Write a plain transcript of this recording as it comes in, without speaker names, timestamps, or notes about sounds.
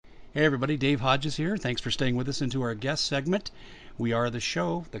Hey everybody, Dave Hodges here. Thanks for staying with us into our guest segment. We are the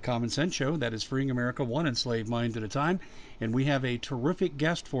show, the Common Sense Show, that is freeing America one enslaved mind at a time. And we have a terrific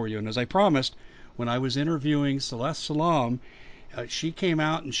guest for you. And as I promised, when I was interviewing Celeste Salam, she came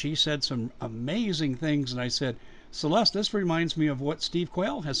out and she said some amazing things. And I said, Celeste, this reminds me of what Steve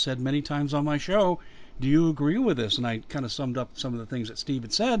Quayle has said many times on my show. Do you agree with this? And I kind of summed up some of the things that Steve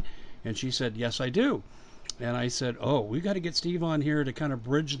had said. And she said, yes, I do. And I said, oh, we got to get Steve on here to kind of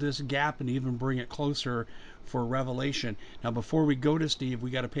bridge this gap and even bring it closer for Revelation. Now, before we go to Steve,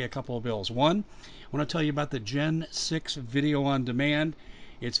 we got to pay a couple of bills. One, I want to tell you about the Gen 6 video on demand.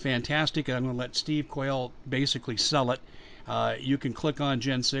 It's fantastic. I'm going to let Steve Quayle basically sell it. You can click on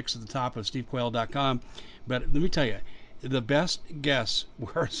Gen 6 at the top of stevequayle.com. But let me tell you, the best guests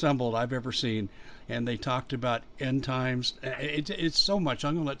were assembled I've ever seen. And they talked about end times. It's so much.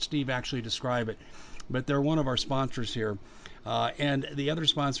 I'm going to let Steve actually describe it. But they're one of our sponsors here. And the other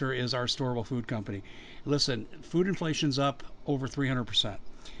sponsor is our Storable Food Company. Listen, food inflation's up over 300%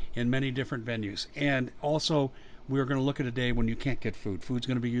 in many different venues. And also, we're going to look at a day when you can't get food. Food's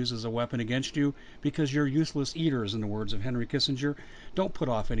going to be used as a weapon against you because you're useless eaters, in the words of Henry Kissinger. Don't put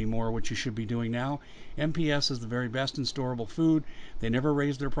off anymore what you should be doing now. MPS is the very best in storable food. They never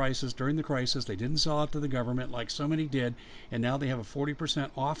raised their prices during the crisis. They didn't sell out to the government like so many did. And now they have a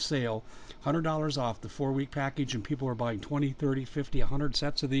 40% off sale, $100 off the 4-week package. And people are buying 20, 30, 50, 100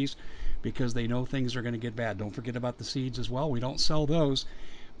 sets of these because they know things are going to get bad. Don't forget about the seeds as well. We don't sell those,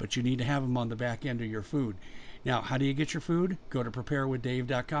 but you need to have them on the back end of your food. Now, how do you get your food? Go to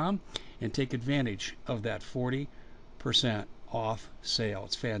preparewithdave.com and take advantage of that 40% off sale.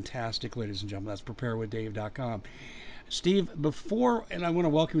 It's fantastic, ladies and gentlemen. That's preparewithdave.com. Steve, and I want to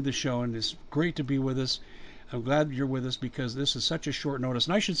welcome you to the show, and it's great to be with us. I'm glad you're with us because this is such a short notice.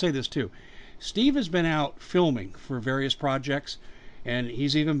 And I should say this too. Steve has been out filming for various projects, and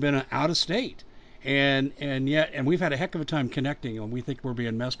he's even been out of state. And we've had a heck of a time connecting, and we think we're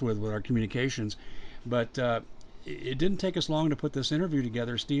being messed with our communications. But it didn't take us long to put this interview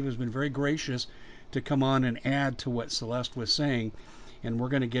together. Steve has been very gracious to come on and add to what Celeste was saying, and we're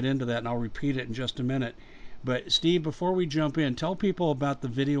going to get into that, and I'll repeat it in just a minute. But Steve, before we jump in, tell people about the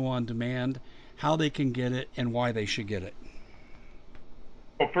video on demand, how they can get it, and why they should get it.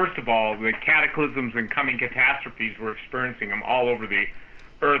 Well, first of all, the cataclysms and coming catastrophes, we're experiencing them all over the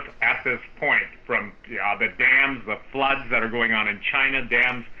earth at this point, from the dams, the floods that are going on in China,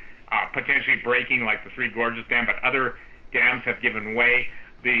 dams potentially breaking like the Three Gorges Dam, but other dams have given way.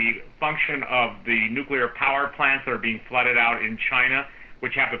 The function of the nuclear power plants that are being flooded out in China,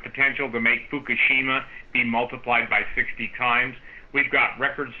 which have the potential to make Fukushima be multiplied by 60 times. We've got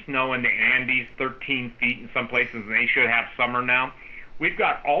record snow in the Andes, 13 feet in some places, and they should have summer now. We've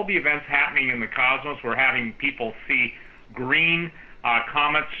got all the events happening in the cosmos. We're having people see green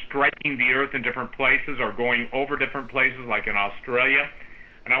comets striking the Earth in different places or going over different places, like in Australia.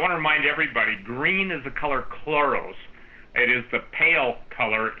 And I want to remind everybody, green is the color chloros. It is the pale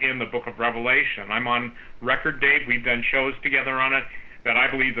color in the book of Revelation. I'm on record, Dave. We've done shows together on it, that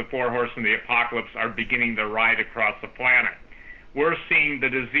I believe the four horsemen of the apocalypse are beginning to ride across the planet. We're seeing the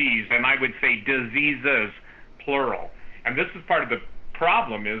disease, and I would say diseases, plural. And this is part of the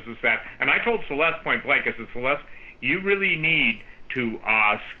problem is that, and I told Celeste point blank, I said, Celeste, you really need to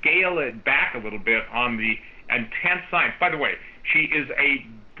scale it back a little bit on the intense science. By the way, she is a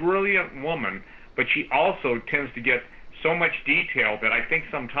brilliant woman, but she also tends to get so much detail that I think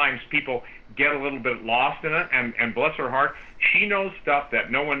sometimes people get a little bit lost in it, and bless her heart, she knows stuff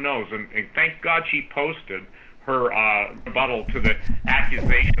that no one knows, and thank God she posted her rebuttal to the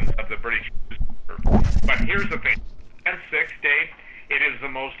accusations of the British newspaper. But here's the thing, Gen 6, Dave, it is the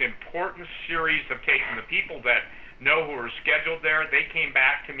most important series of cases. The people that know who are scheduled there, they came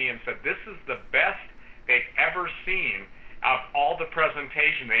back to me and said, this is the best they've ever seen of all the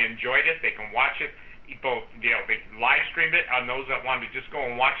presentation. They enjoyed it. They can watch it both, they live streamed it on those that wanted to just go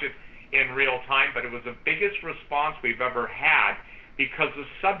and watch it in real time, but it was the biggest response we've ever had because the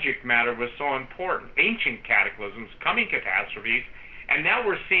subject matter was so important. Ancient cataclysms, coming catastrophes, and now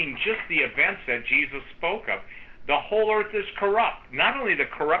we're seeing just the events that Jesus spoke of. The whole earth is corrupt. Not only the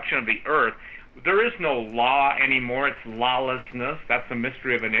corruption of the earth, there is no law anymore. It's lawlessness. That's the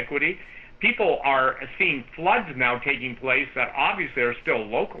mystery of iniquity. People are seeing floods now taking place that obviously are still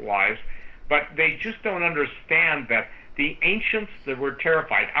localized, but they just don't understand that the ancients that were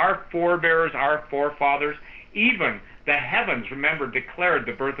terrified, our forebears, our forefathers, even the heavens, remember, declared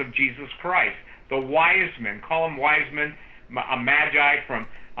the birth of Jesus Christ. The wise men, call them wise men, a magi from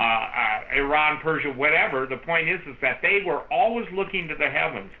Iran, Persia, whatever. The point is that they were always looking to the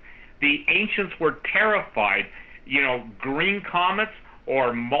heavens. The ancients were terrified, green comets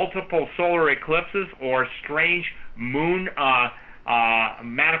or multiple solar eclipses or strange moon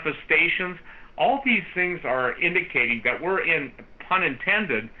manifestations. All these things are indicating that we're in, pun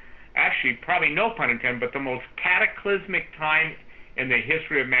intended, actually probably no pun intended, but the most cataclysmic time in the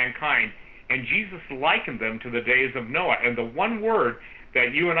history of mankind. And Jesus likened them to the days of Noah. And the one word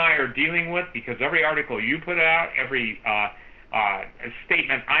that you and I are dealing with, because every article you put out, every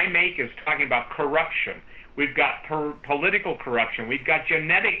statement I make is talking about corruption. We've got political corruption. We've got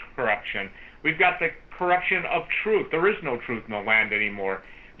genetic corruption. We've got the corruption of truth. There is no truth in the land anymore.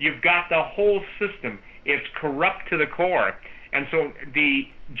 You've got the whole system. It's corrupt to the core. And so the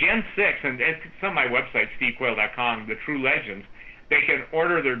Gen 6, and it's on my website, stevequayle.com, The True Legends, they can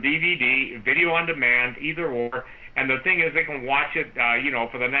order their DVD, video on demand, either or. And the thing is, they can watch it,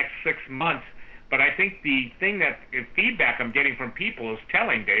 for the next 6 months. But I think the thing that feedback I'm getting from people is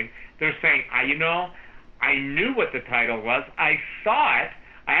telling, Dave, they're saying, I knew what the title was. I saw it.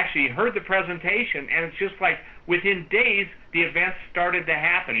 I actually heard the presentation, and it's just like within days, the events started to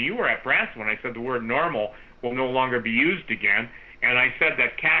happen. And you were at Branson when I said the word normal will no longer be used again. And I said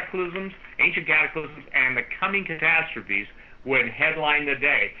that cataclysms, ancient cataclysms, and the coming catastrophes would headline the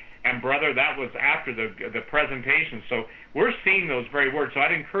day. And brother, that was after the presentation. So we're seeing those very words. So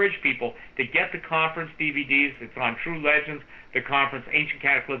I'd encourage people to get the conference DVDs. It's on True Legends, the conference, Ancient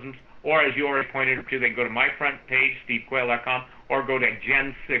Cataclysms, or as you already pointed out, they can go to my front page, stevequayle.com, or go to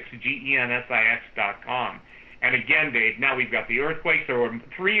Gen6, GENSIX.com. And again, Dave, now we've got the earthquakes. There were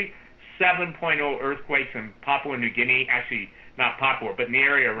 3 7.0 earthquakes in Papua New Guinea, actually not Papua, but in the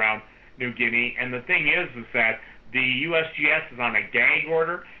area around New Guinea. And the thing is that the USGS is on a gag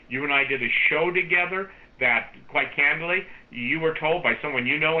order. You and I did a show together that, quite candidly, you were told by someone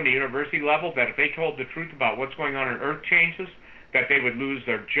you know in the university level that if they told the truth about what's going on in earth changes, that they would lose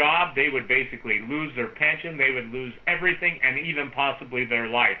their job, they would basically lose their pension, they would lose everything, and even possibly their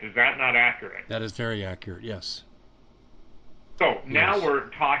life. Is that not accurate? That is very accurate, yes. So now we're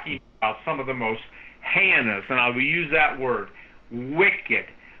talking about some of the most heinous, and I will use that word, wicked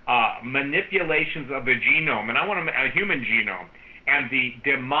manipulations of the genome, and I want to a human genome, and the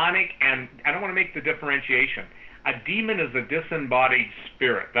demonic, and I don't want to make the differentiation. A demon is a disembodied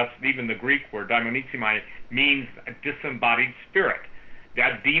spirit. That's even the Greek word, daimonizomai, means a disembodied spirit.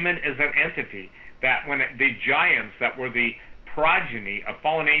 That demon is an entity. That when the giants that were the progeny of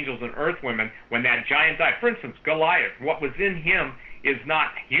fallen angels and earth women, when that giant died, for instance, Goliath, what was in him is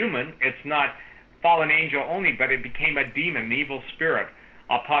not human, it's not fallen angel only, but it became a demon, an evil spirit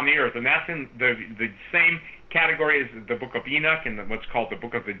upon the earth. And that's in the same category as the book of Enoch and what's called the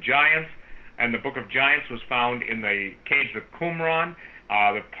book of the giants. And the book of giants was found in the caves of Qumran.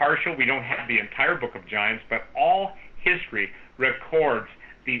 The partial, we don't have the entire book of giants, but all history records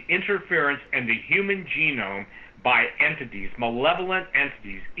the interference in the human genome by entities, malevolent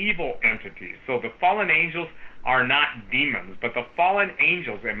entities, evil entities. So the fallen angels are not demons, but the fallen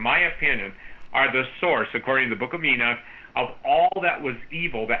angels, in my opinion, are the source, according to the book of Enoch, of all that was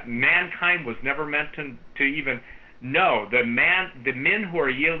evil that mankind was never meant to even know. The men who are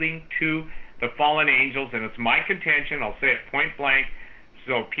yielding to the fallen angels, and it's my contention, I'll say it point blank,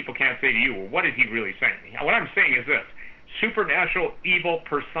 so people can't say to you, well, what is he really saying? What I'm saying is this: supernatural evil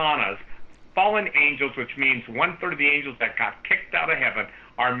personas, fallen angels, which means 1/3 of the angels that got kicked out of heaven,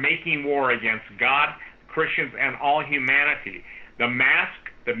 are making war against God, Christians, and all humanity. The mask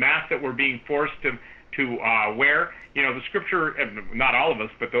that we're being forced to wear, the scripture, not all of us,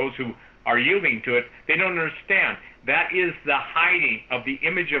 but those who are yielding to it, they don't understand. That is the hiding of the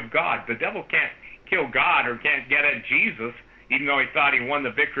image of God. The devil can't kill God or can't get at Jesus, even though he thought he won the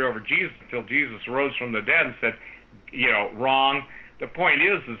victory over Jesus until Jesus rose from the dead and said, wrong. The point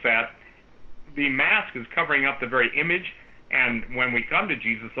is that the mask is covering up the very image, and when we come to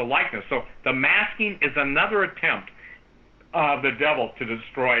Jesus, the likeness. So the masking is another attempt of the devil to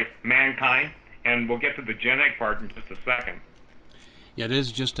destroy mankind, and we'll get to the genetic part in just a second. Yeah, it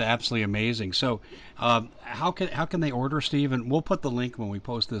is just absolutely amazing. So, how can they order, Steve? And we'll put the link when we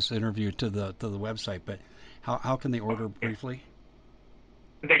post this interview to the website. But how can they order briefly?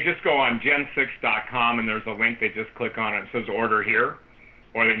 They just go on Gen6.com, and there's a link. They just click on it. It says order here,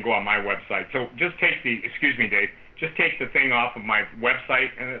 or they can go on my website. So just take excuse me, Dave. Just take the thing off of my website,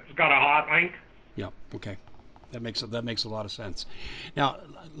 and it's got a hot link. Yeah. Okay. That makes a lot of sense. Now,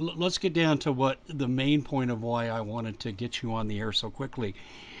 let's get down to what the main point of why I wanted to get you on the air so quickly.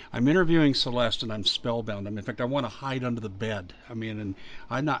 I'm interviewing Celeste, and I'm spellbound. In fact, I want to hide under the bed. And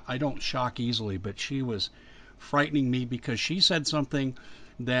I don't shock easily, but she was frightening me because she said something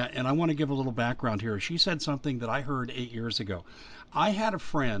that, and I want to give a little background here. She said something that I heard 8 years ago. I had a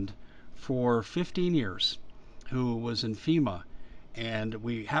friend for 15 years who was in FEMA, and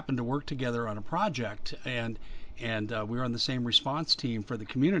we happened to work together on a project, and we were on the same response team for the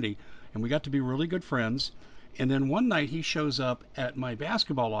community, and we got to be really good friends. And then one night he shows up at my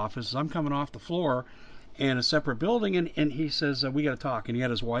basketball office. I'm coming off the floor in a separate building, and he says, we got to talk. And he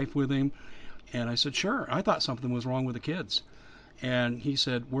had his wife with him. And I said, sure. I thought something was wrong with the kids. And he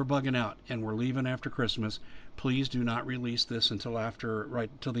said, we're bugging out, and we're leaving after Christmas. Please do not release this until right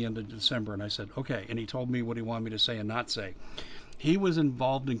till the end of December. And I said, okay. And he told me what he wanted me to say and not say. He was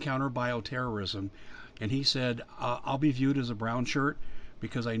involved in counter bioterrorism, and he said, I'll be viewed as a brown shirt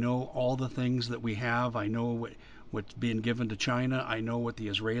because I know all the things that we have. I know what's being given to China. I know what the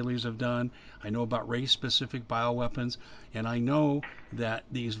Israelis have done. I know about race-specific bioweapons, and I know that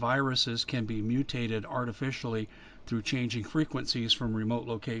these viruses can be mutated artificially through changing frequencies from remote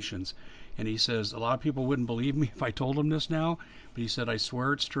locations. And he says, a lot of people wouldn't believe me if I told them this now, but he said, I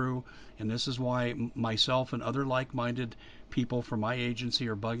swear it's true, and this is why myself and other like-minded people from my agency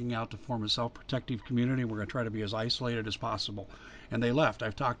are bugging out to form a self-protective community. We're going to try to be as isolated as possible. And they left.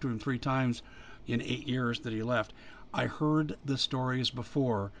 I've talked to him 3 times in 8 years that he left. I heard the stories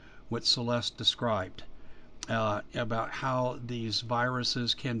before, what Celeste described, about how these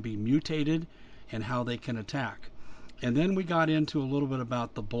viruses can be mutated and how they can attack. And then we got into a little bit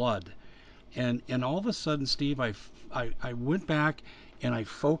about the blood. And all of a sudden, Steve, I went back and I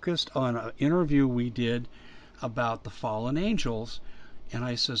focused on an interview we did about the fallen angels. And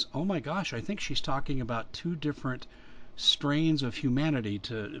I says, oh my gosh, I think she's talking about 2 different strains of humanity,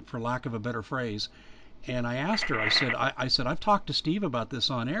 for lack of a better phrase. And I asked her, I said, I've talked to Steve about this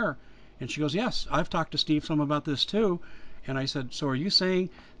on air. And she goes, yes, I've talked to Steve some about this too. And I said, so are you saying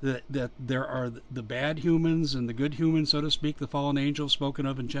that there are the bad humans and the good humans, so to speak, the fallen angels spoken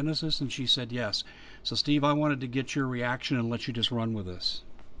of in Genesis? And she said, yes. So, Steve, I wanted to get your reaction and let you just run with this.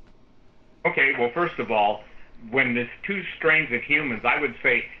 Okay, well, first of all, when there's 2 strains of humans, I would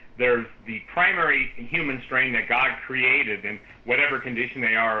say there's the primary human strain that God created, in whatever condition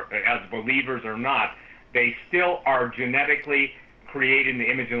they are, as believers or not, they still are genetically created in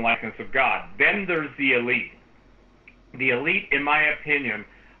the image and likeness of God. Then there's the elite. The elite, in my opinion,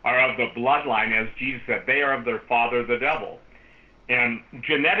 are of the bloodline, as Jesus said. They are of their father, the devil, and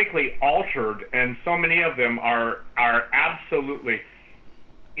genetically altered. And so many of them are absolutely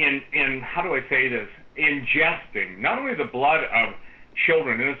in how do I say this? Ingesting not only the blood of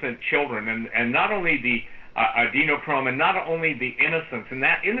children, innocent children, and not only the adrenochrome, and not only the innocence, and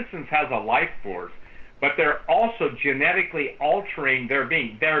that innocence has a life force, but they're also genetically altering their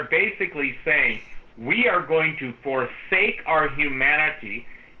being. They're basically saying, we are going to forsake our humanity,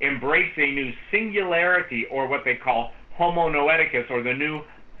 embrace a new singularity, or what they call homo noeticus, or the new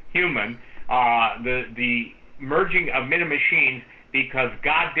human, the merging of men and machines, because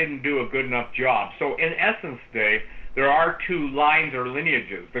God didn't do a good enough job. So in essence, Dave, there are 2 lines or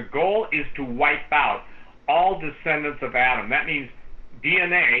lineages. The goal is to wipe out all descendants of Adam. That means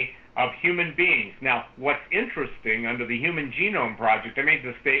DNA of human beings. Now, what's interesting, under the Human Genome Project, I made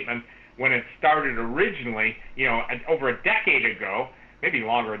the statement when it started originally, over a decade ago, maybe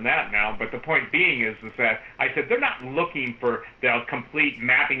longer than that now, but the point being is that I said they're not looking for the complete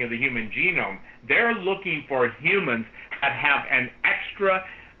mapping of the human genome. They're looking for humans that have an extra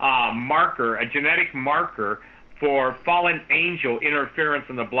marker, a genetic marker for fallen angel interference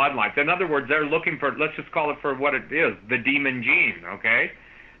in the bloodlines. In other words, they're looking for, let's just call it for what it is, the demon gene, okay?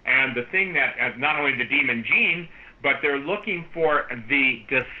 And the thing that, not only the demon gene, but they're looking for the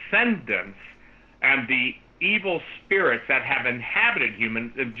descendants and the evil spirits that have inhabited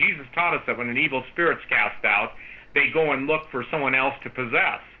humans. And Jesus taught us that when an evil spirit's cast out, they go and look for someone else to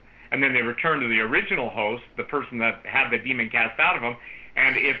possess. And then they return to the original host, the person that had the demon cast out of them,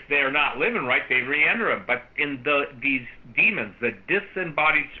 and if they're not living right, they re-enter them. But these demons, the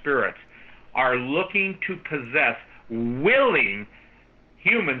disembodied spirits, are looking to possess willing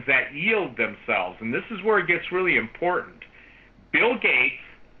humans that yield themselves. And this is where it gets really important. Bill Gates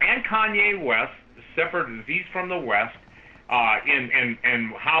and Kanye West, separate disease from the West,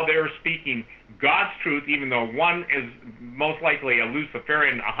 and how they're speaking God's truth, even though one is most likely a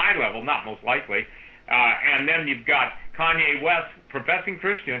Luciferian, a high level, not most likely, and then you've got Kanye West, professing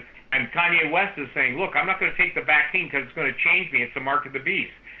Christian, and Kanye West is saying, look, I'm not going to take the vaccine because it's going to change me. It's the mark of the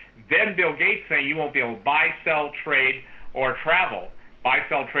beast. Then Bill Gates saying you won't be able to buy, sell, trade, or travel. Buy,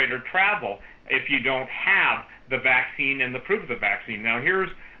 sell, trade, or travel if you don't have the vaccine and the proof of the vaccine. Now, here's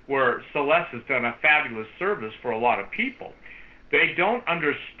where Celeste has done a fabulous service for a lot of people. They don't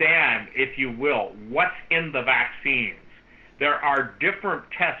understand, if you will, what's in the vaccines. There are different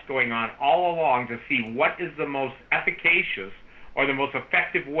tests going on all along to see what is the most efficacious or the most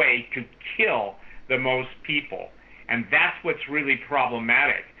effective way to kill the most people. And that's what's really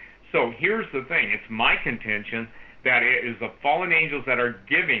problematic. So here's the thing. It's my contention that it is the fallen angels that are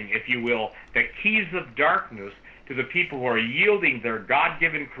giving, if you will, the keys of darkness to the people who are yielding their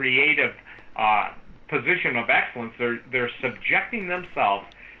God-given creative position of excellence. They're subjecting themselves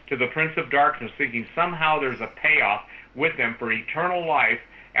to the Prince of Darkness, thinking somehow there's a payoff with them for eternal life,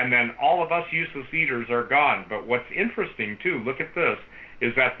 and then all of us useless eaters are gone. But what's interesting, too, look at this,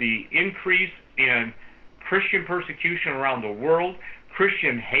 is that the increase in Christian persecution around the world,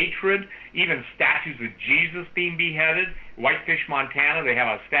 Christian hatred, even statues of Jesus being beheaded. Whitefish, Montana, they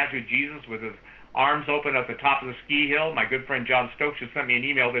have a statue of Jesus with his arms open at the top of the ski hill. My good friend John Stokes just sent me an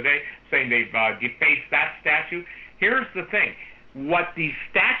email today saying they've defaced that statue. Here's the thing. What the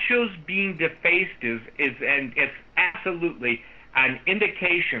statues being defaced is and it's absolutely an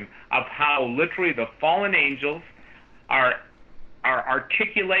indication of how literally the fallen angels are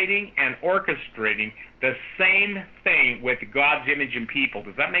articulating and orchestrating the same thing with God's image in people.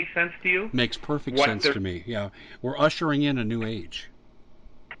 Does that make sense to you? Makes perfect sense to me. Yeah, we're ushering in a new age.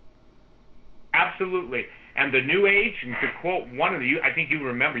 Absolutely. And the new age, and to quote one of the, I think you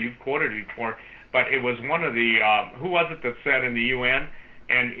remember, you've quoted it before, but it was one of the, who was it that said in the UN,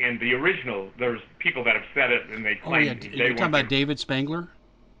 and in the original, there's people that have said it, and they claim you're talking about David Spangler?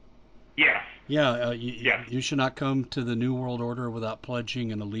 Yes. Yeah, yes. You should not come to the New World Order without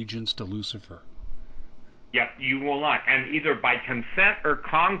pledging an allegiance to Lucifer. Yep, you will not. And either by consent or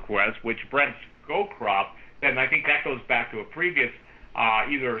conquest, which Brent Scowcroft, then I think that goes back to a previous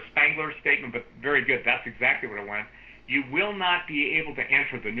either Spangler statement, but very good. That's exactly what it went. You will not be able to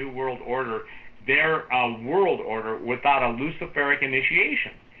enter the New World Order, their world order, without a Luciferic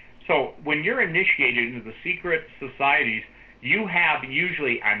initiation. So when you're initiated into the secret societies, you have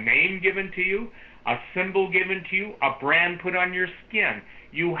usually a name given to you, a symbol given to you, a brand put on your skin.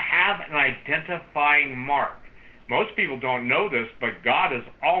 You have an identifying mark. Most people don't know this, but God is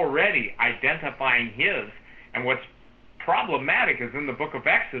already identifying his. And what's problematic is in the book of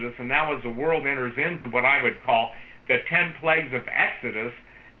Exodus, and now as the world enters into what I would call the 10 plagues of Exodus,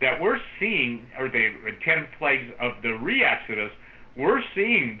 that we're seeing, or the 10 plagues of the re-Exodus, we're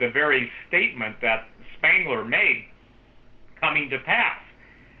seeing the very statement that Spangler made coming to pass.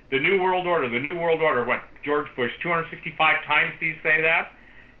 The New World Order, what, George Bush, 265 times did he say that?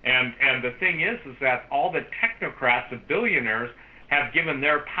 And the thing is that all the technocrats, the billionaires, have given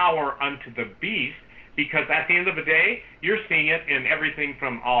their power unto the beast, because at the end of the day, you're seeing it in everything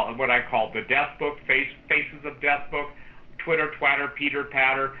from all what I call the death book, faces of death book, Twitter, Twatter, Peter,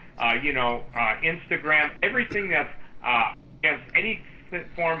 Patter, Instagram, everything that's against any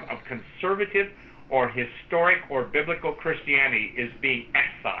form of conservative or historic or biblical Christianity is being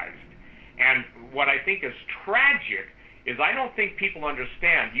excised. And what I think is tragic is I don't think people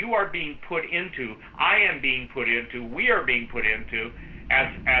understand. You are being put into, I am being put into, we are being put into, as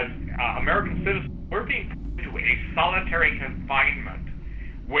American citizens, we're being put into a solitary confinement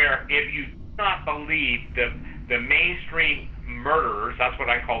where if you do not believe the mainstream murderers, that's what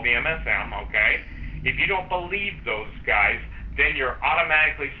I call the MSM, okay? If you don't believe those guys, then you're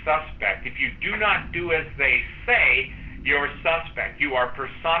automatically suspect. If you do not do as they say, you're suspect. You are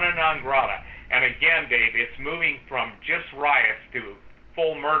persona non grata. And again, Dave, it's moving from just riots to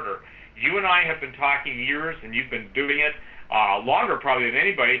full murder. You and I have been talking years, and you've been doing it longer probably than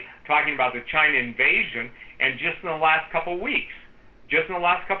anybody, talking about the China invasion, and just in the last couple of weeks,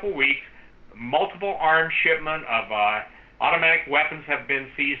 multiple arms shipment of automatic weapons have been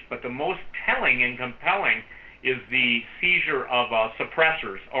seized, but the most telling and compelling is the seizure of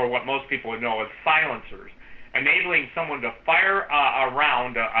suppressors, or what most people would know as silencers, enabling someone to fire a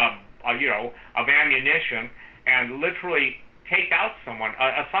round of ammunition and literally take out someone.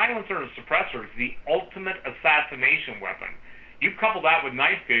 A silencer and a suppressor is the ultimate assassination weapon. You couple that with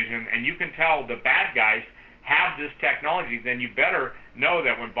night vision, and you can tell the bad guys have this technology, then you better know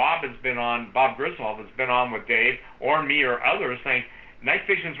that when Bob Griswold has been on with Dave or me or others saying, night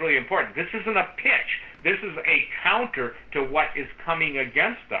vision is really important. This isn't a pitch. This is a counter to what is coming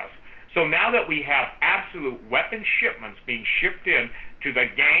against us. So now that we have absolute weapon shipments being shipped in to the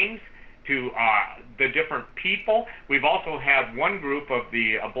gangs, to the different people, we've also had one group of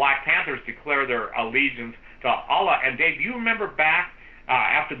the Black Panthers declare their allegiance to Allah. And Dave, you remember back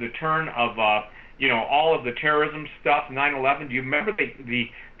after the turn of all of the terrorism stuff, 9/11. Do you remember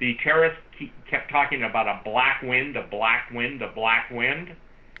the terrorists kept talking about a black wind, a black wind, a black wind?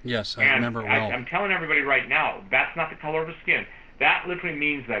 Yes, I remember well. I'm telling everybody right now, that's not the color of the skin. That literally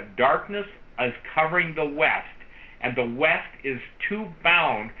means that darkness is covering the West, and the West is too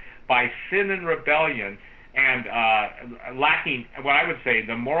bound by sin and rebellion and lacking, what I would say,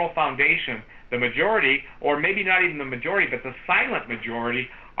 the moral foundation The majority, or maybe not even the majority, but the silent majority,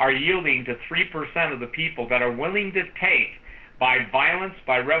 are yielding to 3% of the people that are willing to take, by violence,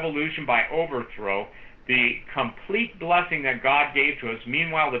 by revolution, by overthrow, the complete blessing that God gave to us.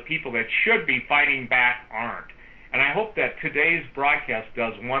 Meanwhile, the people that should be fighting back aren't. And I hope that today's broadcast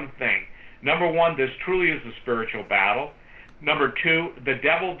does one thing. Number one, this truly is a spiritual battle. Number two, the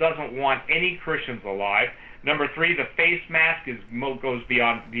devil doesn't want any Christians alive. Number three, the face mask goes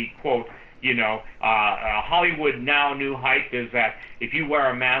beyond the quote, Hollywood now new hype is that if you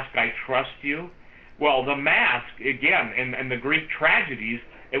wear a mask, I trust you. Well, the mask, again, in the Greek tragedies,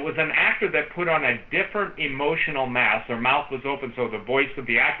 it was an actor that put on a different emotional mask. Their mouth was open so the voice of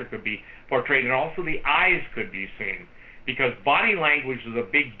the actor could be portrayed, and also the eyes could be seen, because body language is a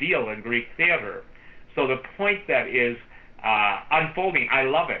big deal in Greek theater. So the point that is unfolding, I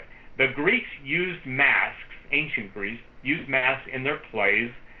love it. The Greeks used masks, ancient Greeks, used masks in their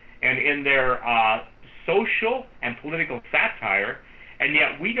plays and in their social and political satire, and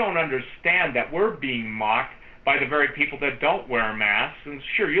yet we don't understand that we're being mocked by the very people that don't wear masks. And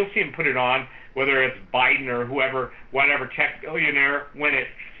sure, you'll see them put it on, whether it's Biden or whoever, whatever tech billionaire, when it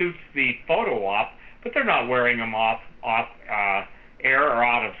suits the photo op, but they're not wearing them off air or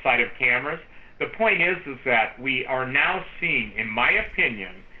out of sight of cameras. The point is that we are now seeing, in my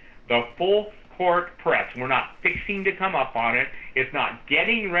opinion, the full court press. We're not fixing to come up on it. It's not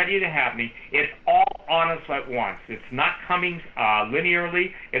getting ready to happen. It's all on us at once. It's not coming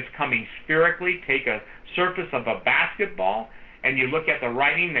linearly. It's coming spherically. Take a surface of a basketball, and you look at the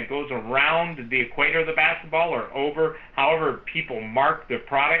writing that goes around the equator of the basketball, or over, however people mark the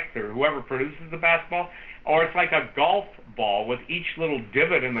product or whoever produces the basketball, or it's like a golf ball with each little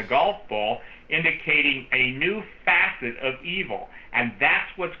divot in the golf ball indicating a new facet of evil, and that's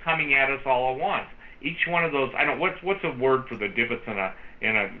what's coming at us all at once. Each one of those, I don't, what's a word for the divots in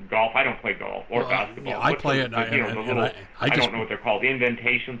a golf? I don't play golf or basketball. Yeah, I play it. I don't know what they're called.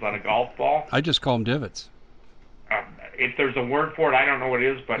 Indentations on a golf ball. I just call them divots. If there's a word for it, I don't know what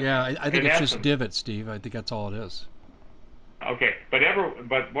it is, but yeah, I think it's essence, just divots, Steve. I think that's all it is. Okay,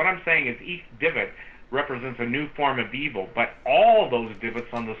 but what I'm saying is each divot represents a new form of evil, but all those divots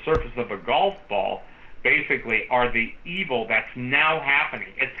on the surface of a golf ball basically are the evil that's now happening.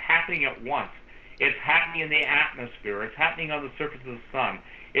 It's happening at once. It's happening in the atmosphere. It's happening on the surface of the sun.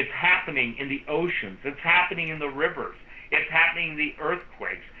 It's happening in the oceans. It's happening in the rivers. It's happening in the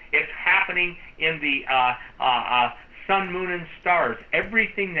earthquakes. It's happening in the sun, moon, and stars.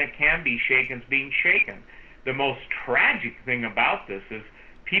 Everything that can be shaken is being shaken. The most tragic thing about this is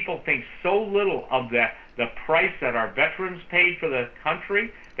people think so little of the price that our veterans paid for the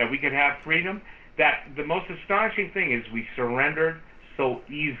country, that we could have freedom, that the most astonishing thing is we surrendered so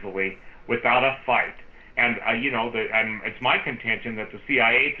easily without a fight. And, it's my contention that the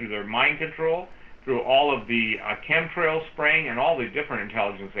CIA, through their mind control, through all of the chemtrail spraying and all the different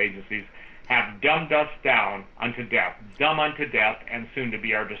intelligence agencies, have dumbed us down unto death, dumb unto death, and soon to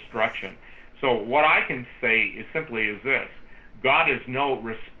be our destruction. So what I can say is simply is this: God is no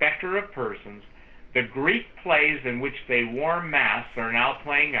respecter of persons. The Greek plays in which they wore masks are now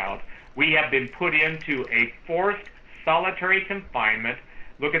playing out. We have been put into a forced solitary confinement.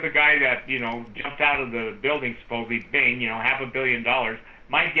 Look at the guy that, jumped out of the building, supposedly, Bing, $500 million.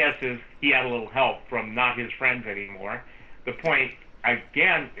 My guess is he had a little help from not his friends anymore. The point,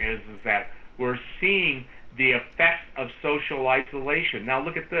 again, is that we're seeing the effects of social isolation. Now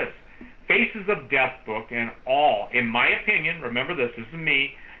look at this. Faces of Death book and all, in my opinion, remember this is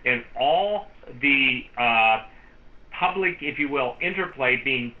me, in all the public, if you will, interplay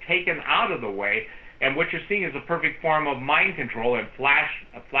being taken out of the way, and what you're seeing is a perfect form of mind control and flash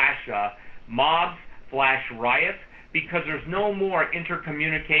mobs, flash riots, because there's no more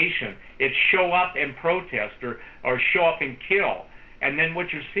intercommunication. It's show up and protest or show up and kill. And then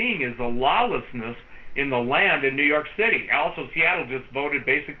what you're seeing is the lawlessness in the land in New York City. Also, Seattle just voted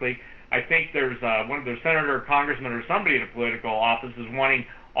basically, I think there's one of their senator or congressman or somebody in a political office is wanting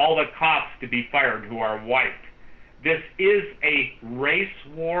all the cops to be fired who are white. This is a race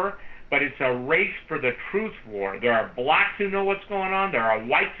war, but it's a race for the truth war. There are blacks who know what's going on. There are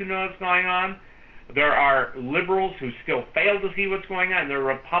whites who know what's going on. There are liberals who still fail to see what's going on. There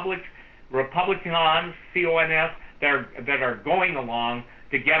are Republicans, C-O-N-S, that are going along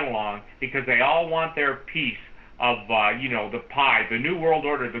to get along because they all want their piece of, the pie, the New World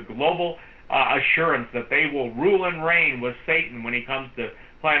Order, the global assurance that they will rule and reign with Satan when he comes to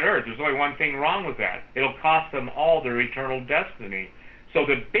planet Earth. There's only one thing wrong with that. It'll cost them all their eternal destiny. So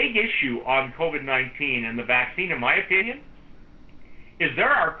the big issue on COVID-19 and the vaccine, in my opinion, is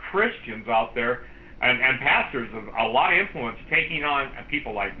there are Christians out there and pastors of a lot of influence taking on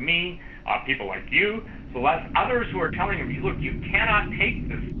people like me, people like you, Celeste, others who are telling him, look, you cannot take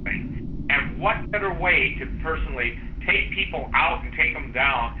this thing. And what better way to personally take people out and take them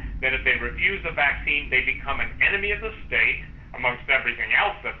down than if they refuse the vaccine, they become an enemy of the state, amongst everything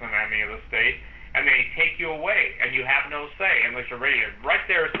else that's an enemy of the state, and they take you away, and you have no say unless you're ready to right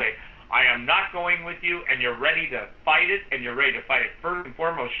there say, I am not going with you, and you're ready to fight it, and you're ready to fight it. First and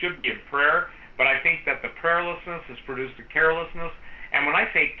foremost should be in prayer, but I think that the prayerlessness has produced a carelessness. And when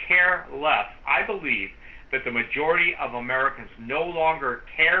I say care less, I believe that the majority of Americans no longer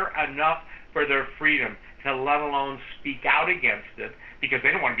care enough for their freedom to let alone speak out against it, because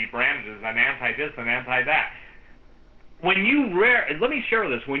they don't want to be branded as an anti-this and anti-that. When you let me share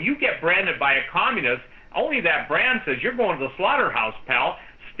this, when you get branded by a communist, only that brand says you're going to the slaughterhouse, pal.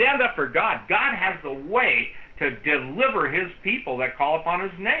 Stand up for God. God has the way to deliver his people that call upon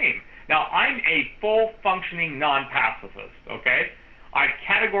his name. Now, I'm a full-functioning non-pacifist, okay? I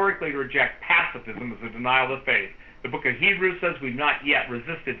categorically reject pacifism as a denial of faith. The book of Hebrews says we've not yet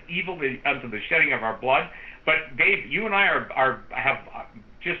resisted evil unto the shedding of our blood. But, Dave, you and I have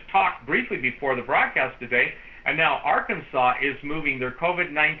just talked briefly before the broadcast today, and now Arkansas is moving their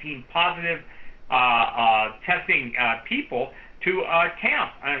COVID-19 positive testing people to a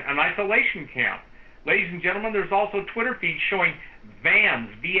camp, an isolation camp. Ladies and gentlemen, there's also Twitter feeds showing vans,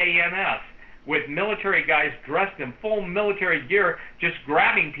 V-A-N-S, with military guys dressed in full military gear just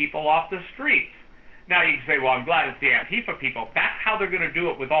grabbing people off the streets. Now you can say, well, I'm glad it's the Antifa people. That's how they're going to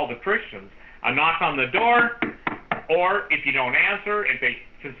do it with all the Christians. A knock on the door, or if you don't answer, if they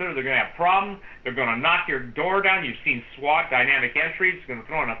consider they're going to have problems, they're going to knock your door down. You've seen SWAT, dynamic entry. It's going to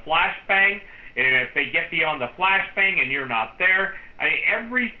throw in a flashbang. And if they get beyond the flashbang and you're not there, I mean,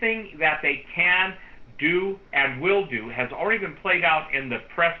 everything that they can do and will do has already been played out in the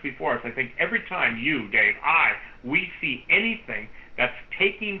press before us. I think every time you, Dave, we see anything that's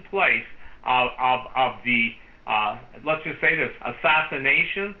taking place of the, let's just say this,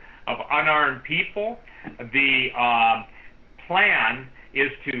 assassination of unarmed people, the plan is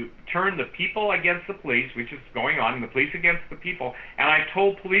to turn the people against the police, which is going on, and the police against the people. And I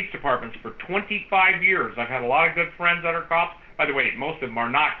told police departments for 25 years, I've had a lot of good friends that are cops. By the way, most of them are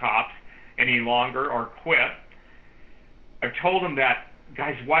not cops any longer or quit. I've told them that,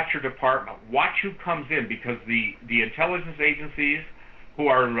 guys, watch your department. Watch who comes in, because the intelligence agencies who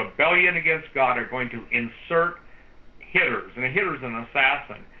are in rebellion against God are going to insert hitters, and a hitter is an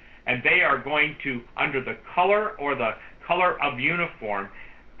assassin. And they are going to, under the color or the color of uniform,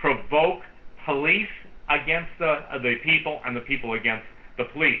 provoke police against the people and the people against the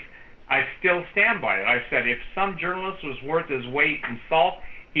police. I still stand by it. I said if some journalist was worth his weight in salt,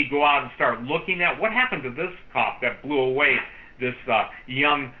 he'd go out and start looking at what happened to this cop that blew away this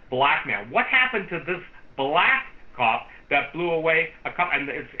young black man. What happened to this black cop that blew away a cop? And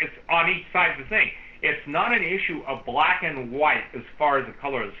it's on each side of the thing. It's not an issue of black and white as far as the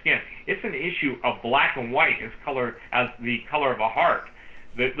color of the skin. It's an issue of black and white as the color of a heart.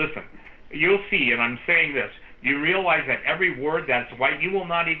 Listen, you'll see, and I'm saying this, you realize that every word that's white, you will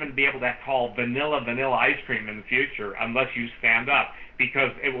not even be able to call vanilla ice cream in the future unless you stand up, because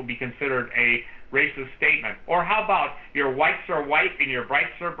it will be considered a racist statement. Or how about your whites are white and your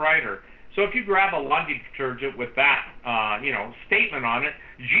brights are brighter? So if you grab a laundry detergent with that, statement on it,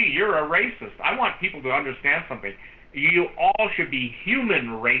 gee, you're a racist. I want people to understand something. You all should be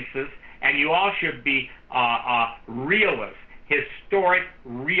human racists, and you all should be realists, historic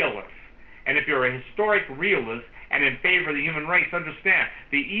realists. And if you're a historic realist and in favor of the human race, understand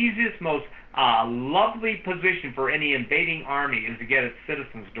the easiest, most lovely position for any invading army is to get its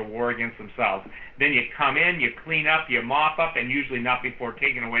citizens to war against themselves. Then you come in, you clean up, you mop up, and usually not before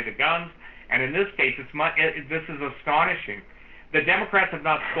taking away the guns. And in this case, this is astonishing. The Democrats have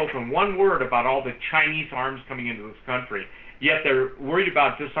not spoken one word about all the Chinese arms coming into this country. Yet they're worried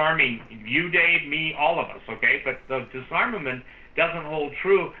about disarming you, Dave, me, all of us, okay? But the disarmament doesn't hold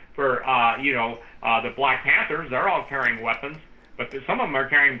true for, the Black Panthers. They're all carrying weapons. But some of them are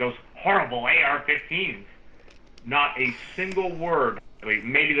carrying those horrible AR-15s. Not a single word.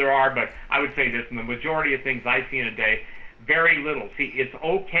 Maybe there are, but I would say this, in the majority of things I see in a day, very little. See, it's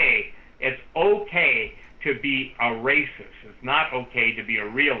okay. It's okay to be a racist. It's not okay to be a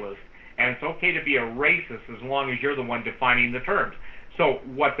realist. And it's okay to be a racist as long as you're the one defining the terms. So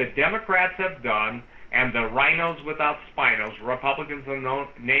what the Democrats have done, and the rhinos without spinos, Republicans in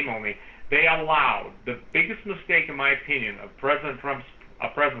name only, they allowed, the biggest mistake in my opinion of President Trump's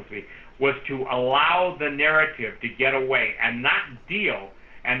presidency was to allow the narrative to get away and not deal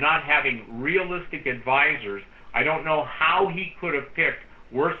and not having realistic advisors. I don't know how he could have picked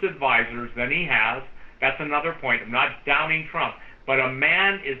worse advisors than he has. That's another point. I'm not downing Trump. But a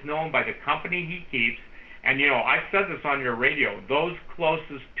man is known by the company he keeps. And, you know, I've said this on your radio, those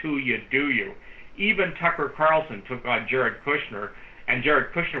closest to you do you. Even Tucker Carlson took on Jared Kushner, and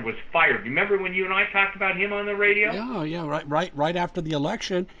Jared Kushner was fired. Remember when you and I talked about him on the radio? Yeah, right after the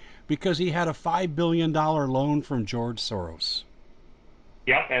election, because he had a $5 billion loan from George Soros.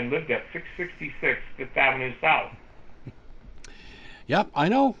 Yep, and lived at 666 Fifth Avenue South. Yep, I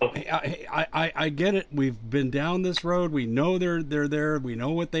know. I get it. We've been down this road. We know they're there. We know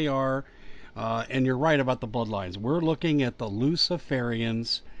what they are. And you're right about the bloodlines. We're looking at the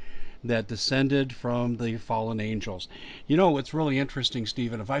Luciferians that descended from the fallen angels. You know, it's really interesting,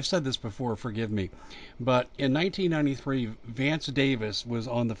 Stephen. If I've said this before, forgive me. But in 1993, Vance Davis was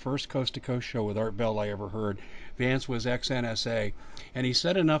on the first Coast to Coast show with Art Bell I ever heard. Vance was ex-NSA, and he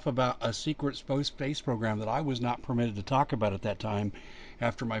said enough about a secret space program that I was not permitted to talk about at that time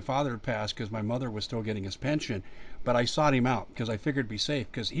after my father had passed, because my mother was still getting his pension. But I sought him out because I figured it'd be safe,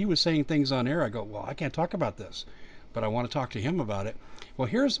 because he was saying things on air. I go, well, I can't talk about this, but I want to talk to him about it. Well,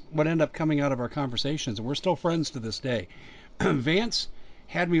 here's what ended up coming out of our conversations, and we're still friends to this day. Vance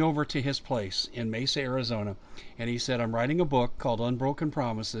had me over to his place in Mesa, Arizona, and he said, I'm writing a book called Unbroken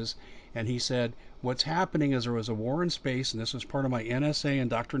Promises, and he said, what's happening is there was a war in space, and this was part of my NSA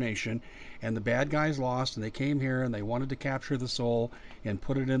indoctrination, and the bad guys lost, and they came here, and they wanted to capture the soul and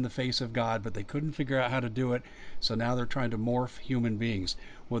put it in the face of God, but they couldn't figure out how to do it, so now they're trying to morph human beings.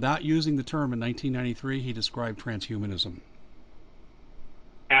 Without using the term, in 1993, he described transhumanism.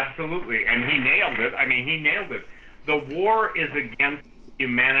 Absolutely, and he nailed it. I mean, he nailed it. The war is against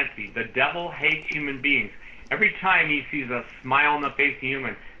humanity. The devil hates human beings. Every time he sees a smile on the face of a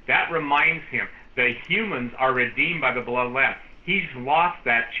human, that reminds him that humans are redeemed by the blood of the Lamb. He's lost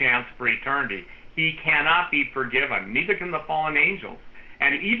that chance for eternity. He cannot be forgiven. Neither can the fallen angels.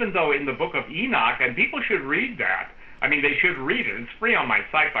 And even though in the book of Enoch, and people should read that, I mean, they should read it. It's free on my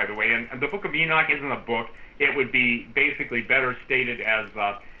site, by the way. And the book of Enoch isn't a book. It would be basically better stated as,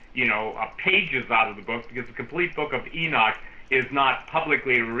 pages out of the book, because the complete book of Enoch is not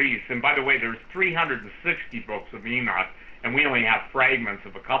publicly released. And by the way, there's 360 books of Enoch, and we only have fragments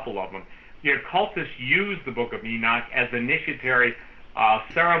of a couple of them. The occultists use the book of Enoch as initiatory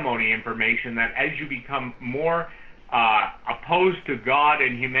ceremony information, that as you become more opposed to God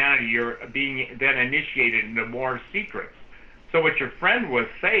and humanity, you're being then initiated into more secrets. So what your friend was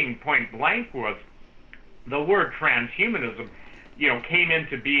saying point blank was the word transhumanism, came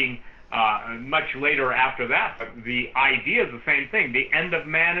into being much later after that. But the idea is the same thing. The end of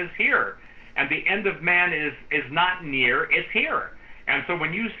man is here. And the end of man is not near, it's here. And so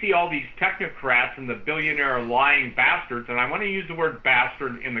when you see all these technocrats and the billionaire lying bastards, and I want to use the word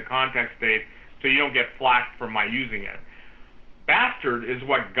bastard in the context, Dave, so you don't get flack for my using it. Bastard is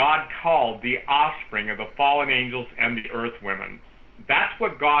what God called the offspring of the fallen angels and the earth women. That's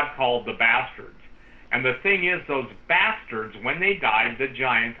what God called the bastards. And the thing is, those bastards, when they died, the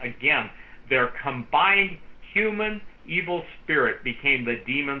giants, again, their combined human evil spirit became the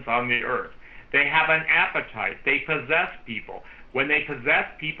demons on the earth. They have an appetite. They possess people. When they possess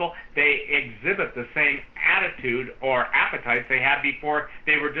people, they exhibit the same attitude or appetites they had before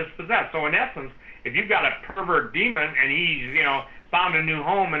they were dispossessed. So in essence, if you've got a pervert demon and he's, found a new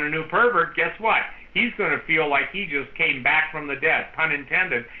home and a new pervert, guess what? He's going to feel like he just came back from the dead, pun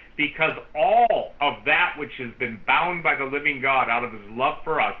intended, because all of that which has been bound by the living God out of his love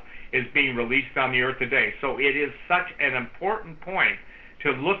for us is being released on the earth today. So it is such an important point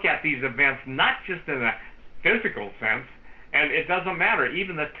to look at these events, not just in a physical sense, and it doesn't matter.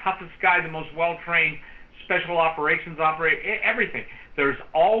 Even the toughest guy, the most well-trained special operations operator, everything. There's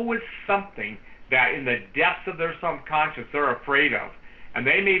always something that in the depths of their subconscious they're afraid of. And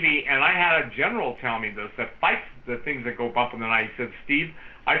they may be, and I had a general tell me this, that fights the things that go bump in the night. He said, Steve,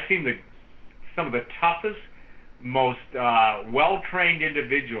 I've seen some of the toughest, most well-trained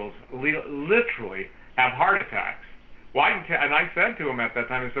individuals literally have heart attacks. Well, and I said to him at that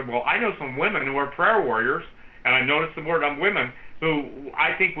time, I said, well, I know some women who are prayer warriors, and I noticed the word on women, who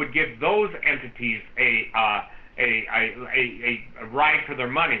I think would give those entities a ride for their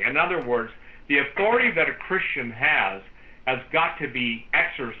money. In other words, the authority that a Christian has got to be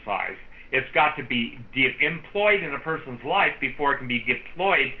exercised. It's got to be employed in a person's life before it can be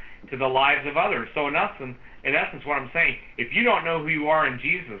deployed to the lives of others. So in essence, what I'm saying, if you don't know who you are in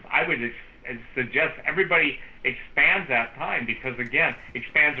Jesus, I would suggest everybody expands that time, because again,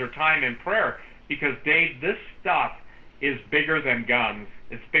 expands their time in prayer. Because Dave, this stuff is bigger than guns.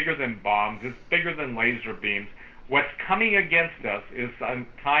 It's bigger than bombs. It's bigger than laser beams. What's coming against us is a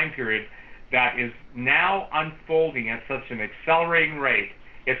time period that is now unfolding at such an accelerating rate.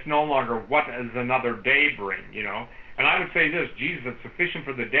 It's no longer what does another day bring, And And I would say this, Jesus said, sufficient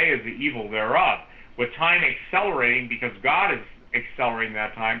for the day is the evil thereof. With time accelerating, because God is accelerating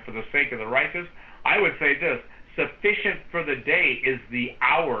that time for the sake of the righteous, I would say this, sufficient for the day is the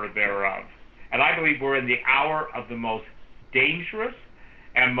hour thereof. And I believe we're in the hour of the most dangerous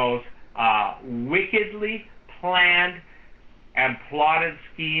and most wickedly planned and plotted,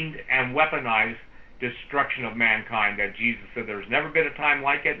 schemed, and weaponized destruction of mankind, that Jesus said there's never been a time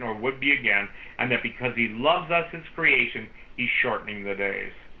like it, nor would be again, and that because he loves us, his creation, he's shortening the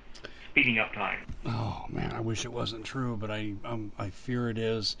days, speeding up time. Oh man, I wish it wasn't true, but I fear it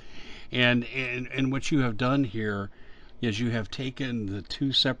is. And what you have done here is you have taken the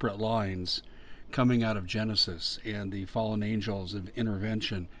two separate lines coming out of Genesis and the fallen angels of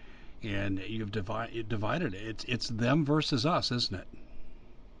intervention, and you've divided it. It's them versus us, isn't it?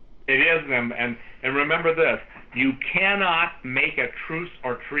 It is them, and remember this: you cannot make a truce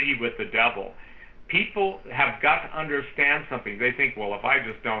or treaty with the devil. People have got to understand something. They think, well, if I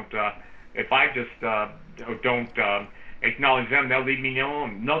just don't acknowledge them, they'll leave me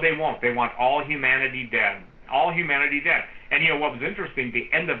alone. No, they won't. They want all humanity dead. All humanity dead. And you know what was interesting? The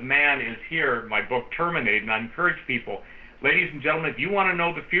end of man is here. My book Terminated, and I encourage people, ladies and gentlemen, if you want to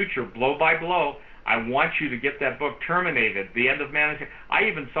know the future blow by blow, I want you to get that book Terminated. The end of man is here. I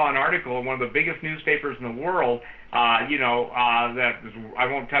even saw an article in one of the biggest newspapers in the world. That I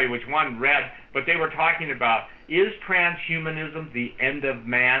won't tell you which one read, but they were talking about, is transhumanism the end of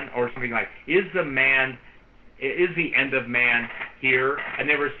man, or something like, is the end of man here? And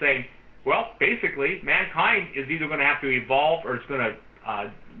they were saying, well, basically, mankind is either going to have to evolve or it's going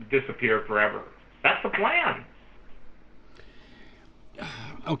to disappear forever. That's the plan.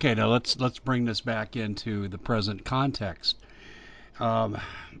 Okay, now let's bring this back into the present context.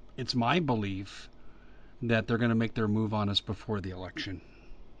 It's my belief that they're going to make their move on us before the election.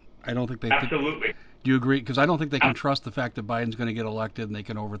 I don't think they absolutely. Do you agree? Because I don't think they can trust the fact that Biden's going to get elected and they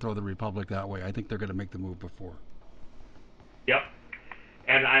can overthrow the republic that way. I think they're going to make the move before. Yep.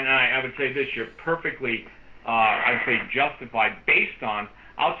 And I would say this: you're perfectly, I'd say, justified based on,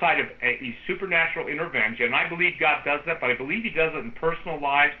 outside of a supernatural intervention. And I believe God does that, but I believe he does it in personal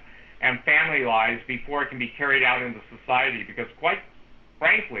lives and family lives before it can be carried out into society. Because quite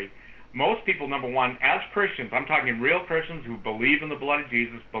frankly, most people, number one, as Christians, I'm talking real Christians who believe in the blood of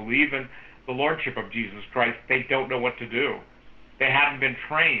Jesus, believe in the lordship of Jesus Christ, they don't know what to do. They haven't been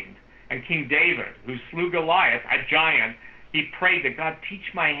trained. And King David, who slew Goliath, a giant, he prayed that God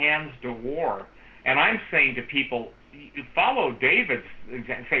teach my hands to war. And I'm saying to people, follow David's,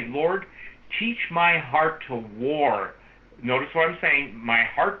 say, Lord, teach my heart to war. Notice what I'm saying, my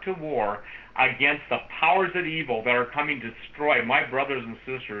heart to war against the powers of evil that are coming to destroy my brothers and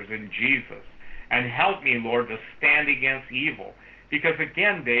sisters in Jesus. And help me, Lord, to stand against evil. Because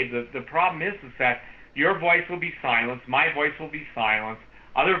again, Dave, the problem is that your voice will be silenced, my voice will be silenced,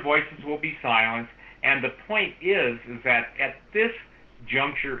 other voices will be silenced. And the point is that at this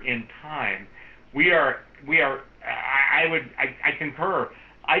juncture in time, I concur.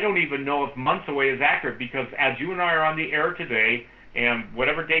 I don't even know if months away is accurate, because as you and I are on the air today, and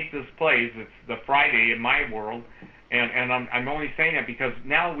whatever date this plays, it's the Friday in my world, and I'm only saying that because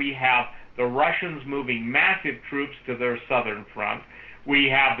now we have the Russians moving massive troops to their southern front. We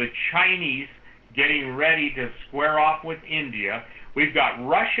have the Chinese getting ready to square off with India. We've got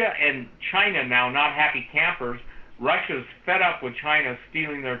Russia and China now not happy campers. Russia's fed up with China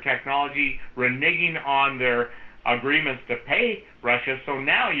stealing their technology, reneging on their agreements to pay Russia. So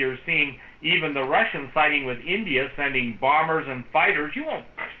now you're seeing even the Russians siding with India, sending bombers and fighters. You won't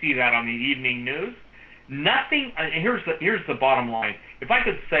see that on the evening news. Nothing. Here's the bottom line. If I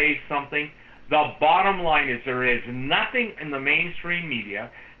could say something, the bottom line is there is nothing in the mainstream media,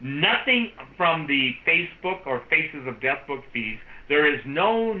 nothing from the Facebook or Faces of Death book feeds. There is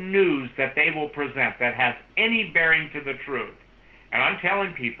no news that they will present that has any bearing to the truth. And I'm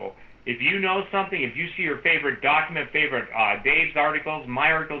telling people, if you know something, if you see your favorite document, Dave's articles,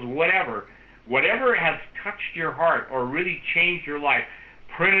 my articles, whatever has touched your heart or really changed your life,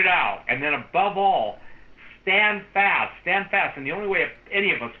 print it out. And then above all, stand fast. And the only way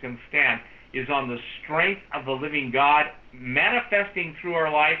any of us can stand is on the strength of the living God manifesting through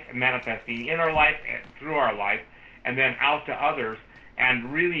our life, manifesting in our life and through our life, and then out to others,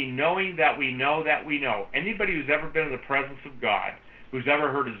 and really knowing that we know that we know. Anybody who's ever been in the presence of God, who's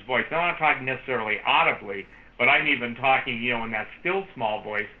ever heard his voice, I'm not talking necessarily audibly, but I'm even talking, in that still small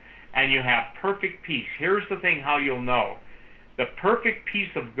voice, and you have perfect peace. Here's the thing how you'll know. The perfect peace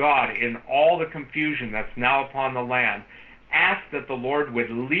of God in all the confusion that's now upon the land. Ask that the Lord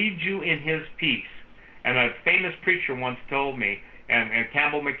would lead you in his peace. And a famous preacher once told me, and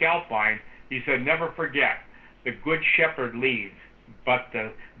Campbell McAlpine, he said, never forget The good shepherd leads, but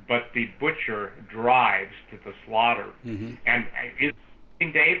the butcher drives to the slaughter. Mm-hmm.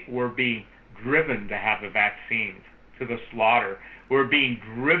 And Dave, we're being driven to have the vaccines to the slaughter. We're being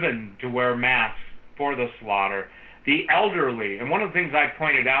driven to wear masks for the slaughter. The elderly, and one of the things I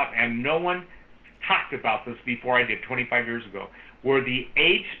pointed out, and no one talked about this before I did 25 years ago, were the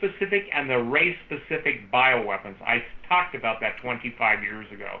age-specific and the race-specific bioweapons. I talked about that 25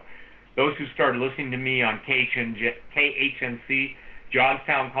 years ago. Those who started listening to me on KHNC,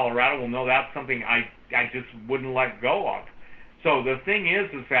 Johnstown, Colorado, will know that's something I just wouldn't let go of. So the thing is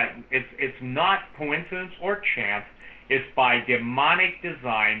that it's not coincidence or chance. It's by demonic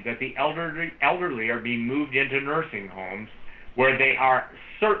design that the elderly are being moved into nursing homes where they are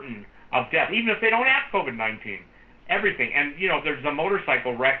certain of death, even if they don't have COVID-19. Everything. And, there's a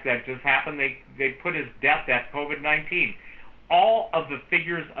motorcycle wreck that just happened. They put his death at COVID-19. All of the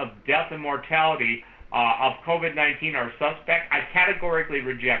figures of death and mortality of COVID-19 are suspect. I categorically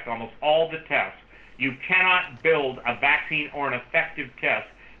reject almost all the tests. You cannot build a vaccine or an effective test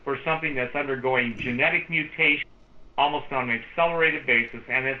for something that's undergoing genetic mutation almost on an accelerated basis,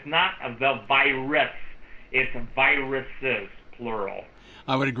 and it's not the virus, it's viruses, plural.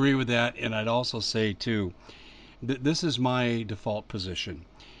 I would agree with that, and I'd also say, too, this is my default position.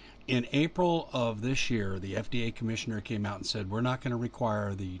 In April of this year, the FDA commissioner came out and said, we're not going to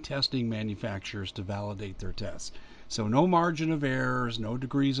require the testing manufacturers to validate their tests. So no margin of errors, no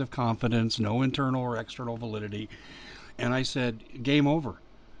degrees of confidence, no internal or external validity. And I said, game over.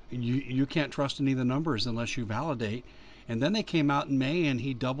 You can't trust any of the numbers unless you validate. And then they came out in May and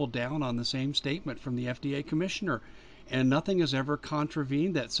he doubled down on the same statement from the FDA commissioner. And nothing has ever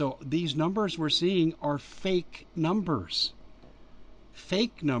contravened that. So these numbers we're seeing are fake numbers.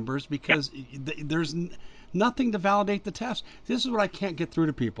 Fake numbers because there's nothing to validate the test. This is what I can't get through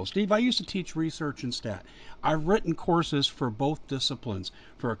to people. Steve, I used to teach research and stat. I've written courses for both disciplines,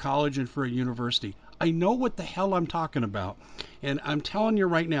 for a college and for a university. I know what the hell I'm talking about. And I'm telling you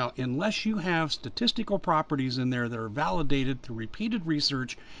right now, unless you have statistical properties in there that are validated through repeated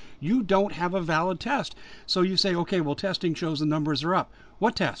research, you don't have a valid test. So you say, okay, well, testing shows the numbers are up.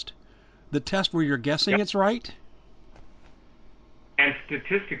 What test? The test where you're guessing it's right? And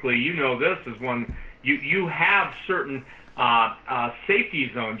statistically, this is when you have certain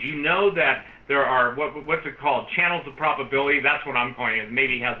safety zones. You know that there are, what's it called, channels of probability. That's what I'm calling it.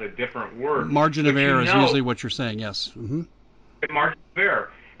 Maybe has a different word. Margin of error is usually what you're saying, yes. Mm-hmm. Margin of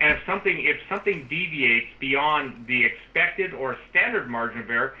error. And if something deviates beyond the expected or standard margin of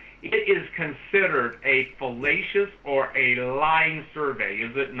error, it is considered a fallacious or a lying survey,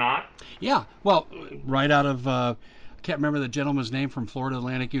 is it not? Yeah. Well, right out of, I can't remember the gentleman's name from Florida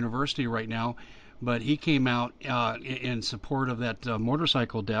Atlantic University right now, but he came out in support of that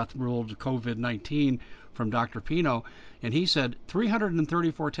motorcycle death ruled COVID-19 from Dr. Pino, and he said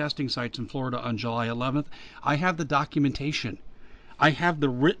 334 testing sites in Florida on July 11th. I have the documentation. I have the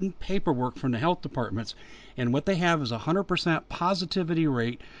written paperwork from the health departments, and what they have is a 100% positivity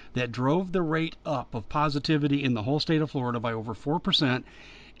rate that drove the rate up of positivity in the whole state of Florida by over 4%,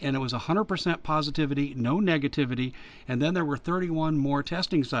 and it was 100% positivity, no negativity, and then there were 31 more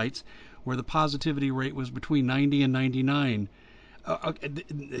testing sites where the positivity rate was between 90 and 99.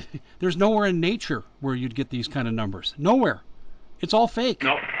 There's nowhere in nature where you'd get these kind of numbers. Nowhere. It's all fake.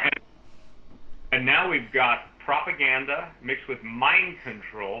 No. And now we've got propaganda mixed with mind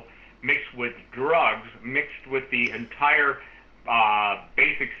control, mixed with drugs, mixed with the entire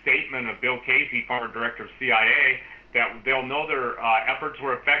basic statement of Bill Casey, former director of CIA, that they'll know their efforts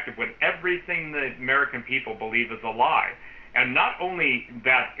were effective when everything the American people believe is a lie. And not only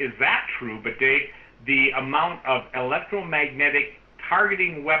that is that true, but the amount of electromagnetic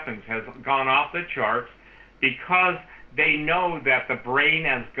targeting weapons has gone off the charts because they know that the brain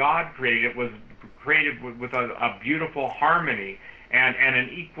as God created it was created with a beautiful harmony and an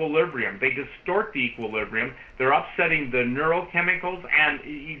equilibrium. They distort the equilibrium. They're upsetting the neurochemicals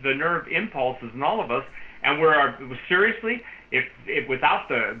and the nerve impulses in all of us. And seriously, if without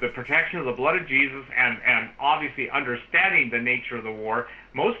the protection of the blood of Jesus and obviously understanding the nature of the war,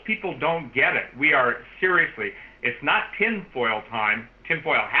 most people don't get it. We are seriously, it's not tinfoil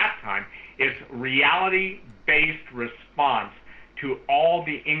hat time. It's reality-based response to all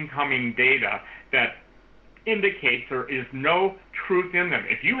the incoming data that indicates there is no truth in them.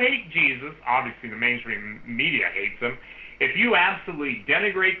 If you hate Jesus, obviously the mainstream media hates him. If you absolutely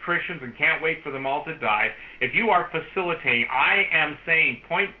denigrate Christians and can't wait for them all to die, if you are facilitating, I am saying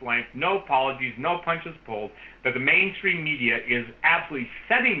point blank, no apologies, no punches pulled, that the mainstream media is absolutely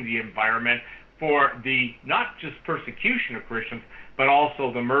setting the environment for the not just persecution of Christians, but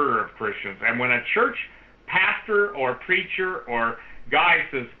also the murder of Christians. And when a church pastor or preacher or guy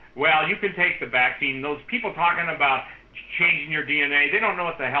says, well, you can take the vaccine, those people talking about changing your DNA, they don't know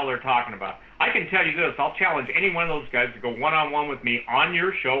what the hell they're talking about. I can tell you this, I'll challenge any one of those guys to go one-on-one with me on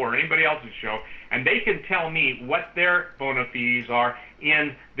your show or anybody else's show, and they can tell me what their bona fides are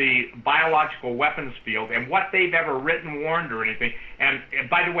in the biological weapons field and what they've ever written, warned, or anything. And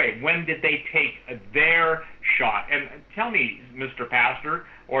by the way, when did they take their shot? And tell me, Mr. Pastor,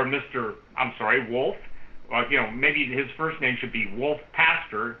 or Mr. Wolf, maybe his first name should be Wolf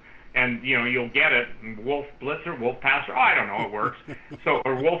Pastor, and you'll get it, Wolf Blitzer, Wolf Pastor. Oh, I don't know, it works. So,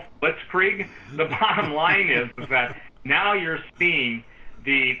 or Wolf Blitzkrieg. The bottom line is that now you're seeing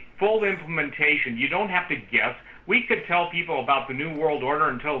the full implementation. You don't have to guess. We could tell people about the New World Order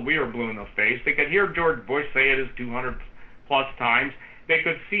until we were blue in the face. They could hear George Bush say it 200 plus times. They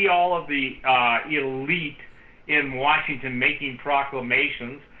could see all of the elite in Washington making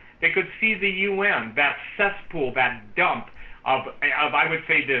proclamations. They could see the UN, that cesspool, that dump of I would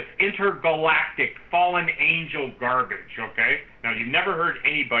say this, intergalactic fallen angel garbage, okay? Now, you've never heard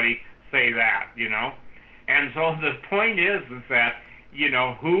anybody say that, And so the point is that,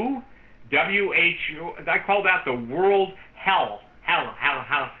 WHO, I call that the World Health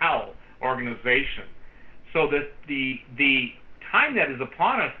Organization. So that the time that is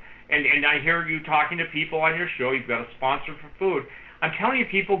upon us, and I hear you talking to people on your show, you've got a sponsor for food. I'm telling you,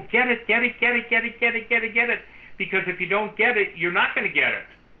 people, get it. Because if you don't get it, you're not going to get it.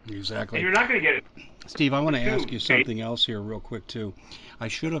 Exactly. And you're not going to get it. Steve, I want to ask you something else here real quick, too. I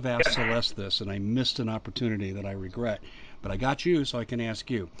should have asked Celeste this, and I missed an opportunity that I regret. But I got you, so I can ask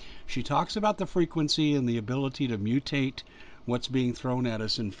you. She talks about the frequency and the ability to mutate what's being thrown at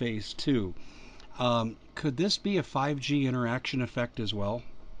us in phase 2. Could this be a 5G interaction effect as well?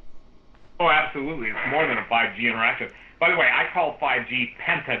 Oh, absolutely. It's more than a 5G interaction. By the way, I call 5G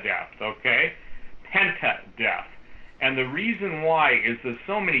pentadeath, okay? Pentadeath. And the reason why is there's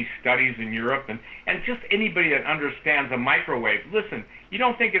so many studies in Europe, and just anybody that understands a microwave. Listen, you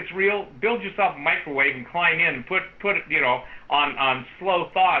don't think it's real? Build yourself a microwave and climb in and put it, on slow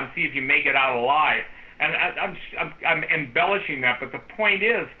thaw and see if you make it out alive. And I'm embellishing that, but the point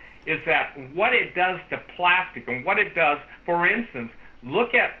is that what it does to plastic and what it does, for instance,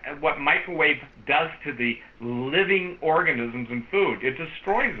 look at what microwave does to the living organisms in food. It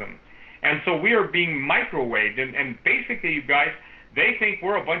destroys them. And so we are being microwaved, and basically, you guys, they think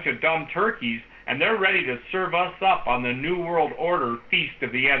we're a bunch of dumb turkeys, and they're ready to serve us up on the New World Order feast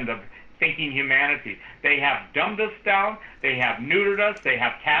of the end of thinking humanity. They have dumbed us down, they have neutered us, they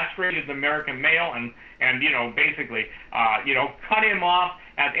have castrated the American male, and basically, cut him off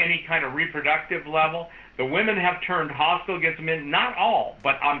at any kind of reproductive level. The women have turned hostile against the men, not all,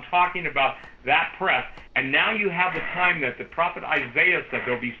 but I'm talking about that press. And now you have the time that the prophet Isaiah said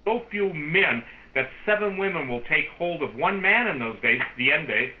there'll be so few men that 7 women will take hold of one man in those days, the end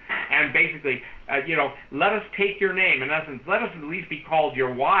days, and basically, let us take your name. In essence, let us at least be called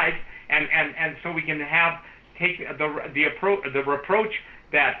your wives, and so we can take the reproach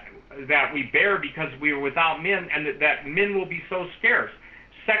that we bear because we are without men, and that men will be so scarce.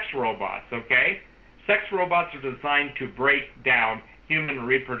 Sex robots, okay? Sex robots are designed to break down human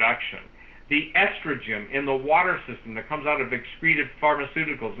reproduction. The estrogen in the water system that comes out of excreted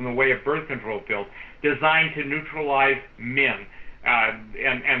pharmaceuticals in the way of birth control pills, designed to neutralize men.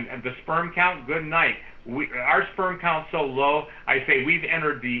 And the sperm count, good night. Our sperm count's so low, I say we've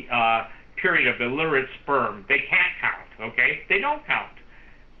entered the period of illiterate sperm. They can't count, okay? They don't count.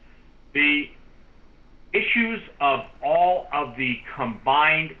 The issues of all of the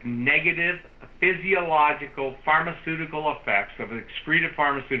combined negative physiological pharmaceutical effects of excreted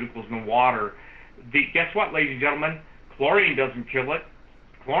pharmaceuticals in the water, guess what, ladies and gentlemen? Chlorine doesn't kill it.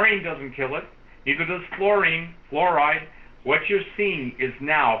 Chlorine doesn't kill it. Neither does fluoride. What you're seeing is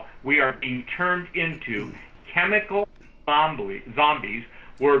now we are being turned into chemical zombies.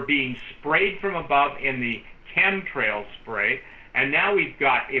 We're being sprayed from above in the chemtrail spray, and now we've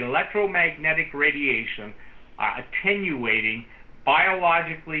got electromagnetic radiation attenuating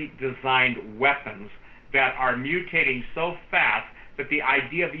biologically designed weapons that are mutating so fast that the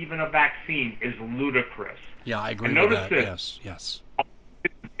idea of even a vaccine is ludicrous. Yeah, I agree and with notice that. This, Yes.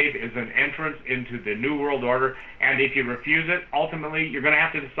 It is an entrance into the New World Order, and if you refuse it, ultimately you're going to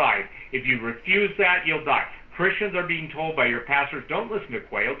have to decide. If you refuse that, you'll die. Christians are being told by your pastors, don't listen to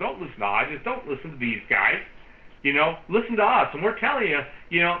Quayle, don't listen to Hodges, don't listen to these guys. Listen to us. And we're telling you,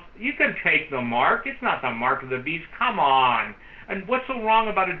 you can take the mark. It's not the mark of the beast. Come on. And what's so wrong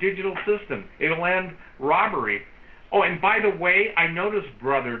about a digital system? It'll end robbery. Oh, and by the way, I noticed,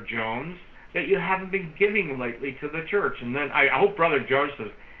 Brother Jones, that you haven't been giving lately to the church. And then I hope Brother Jones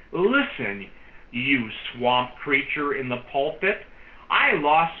says, listen, You swamp creature in the pulpit. I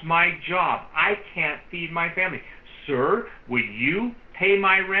lost my job. I can't feed my family. Sir, will you pay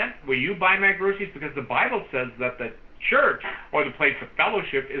my rent? Will you buy my groceries? Because the Bible says that the church or the place of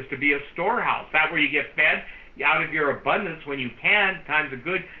fellowship is to be a storehouse. That where you get fed out of your abundance when you can, times of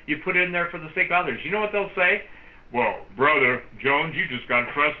good, you put it in there for the sake of others. You know what they'll say? Well, Brother Jones, you just got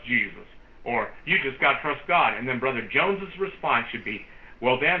to trust Jesus. Or you just got to trust God. And then Brother Jones's response should be,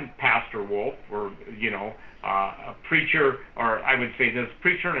 well then, Pastor Wolf, or, a preacher, or I would say this,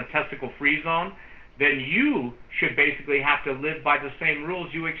 preacher in a testicle-free zone, then you should basically have to live by the same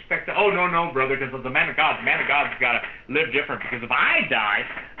rules you expect to. Oh, no, brother, because of the man of God. The man of God's got to live different. Because if I die,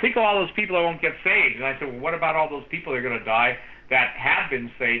 think of all those people that won't get saved. And I said, well, what about all those people that are going to die that have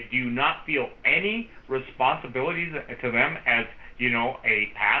been saved? Do you not feel any responsibility to them as,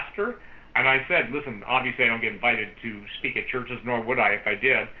 a pastor? And I said, listen, obviously I don't get invited to speak at churches, nor would I if I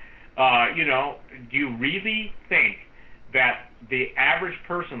did. Do you really think that the average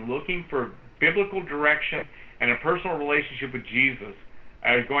person looking for biblical direction and a personal relationship with Jesus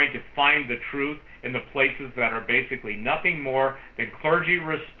are going to find the truth in the places that are basically nothing more than clergy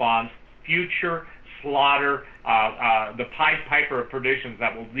response, future slaughter, the Pied Piper of perditions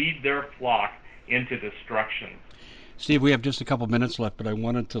that will lead their flock into destruction? Steve, we have just a couple minutes left, but I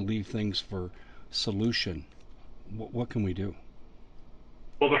wanted to leave things for solution. What can we do?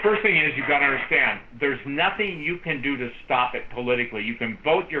 Well, the first thing is you've got to understand there's nothing you can do to stop it politically. You can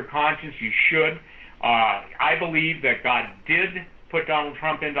vote your conscience. You should. I believe that God did put Donald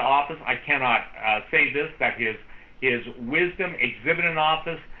Trump into office. I cannot say this, that his wisdom exhibited in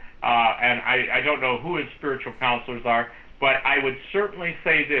office, and I don't know who his spiritual counselors are, but I would certainly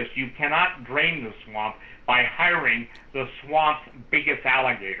say this. You cannot drain the swamp by hiring the swamp's biggest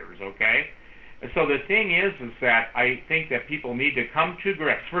alligators, okay? So the thing is that I think that people need to come to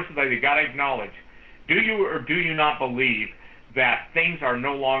grips. First of all, you got to acknowledge, do you or do you not believe that things are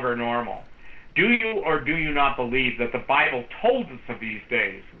no longer normal? Do you or do you not believe that the Bible told us of these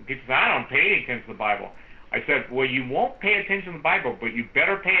days? People say, I don't pay any attention to the Bible. I said, well, you won't pay attention to the Bible, but you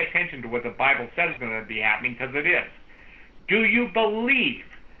better pay attention to what the Bible says is going to be happening, because it is. Do you believe,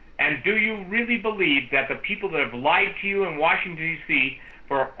 and do you really believe that the people that have lied to you in Washington, D.C.,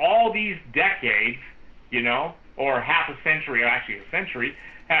 for all these decades, or half a century, or actually a century,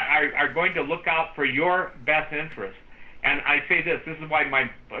 are going to look out for your best interest? And I say this is why my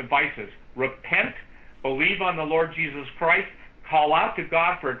advice is, repent, believe on the Lord Jesus Christ, call out to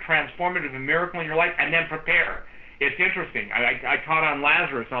God for a transformative miracle in your life, and then prepare. It's interesting. I taught on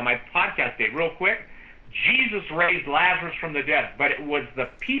Lazarus on my podcast day, real quick. Jesus raised Lazarus from the dead, but it was the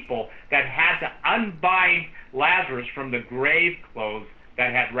people that had to unbind Lazarus from the grave clothes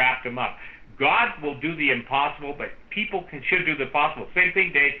that had wrapped him up. God will do the impossible, but people should do the possible. Same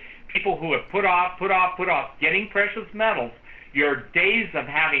thing, Dave. People who have put off getting precious metals, your days of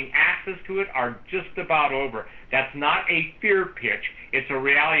having access to it are just about over. That's not a fear pitch. It's a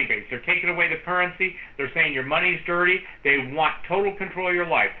reality base. They're taking away the currency. They're saying your money's dirty. They want total control of your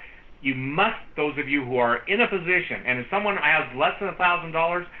life. You must, those of you who are in a position, and if someone has less than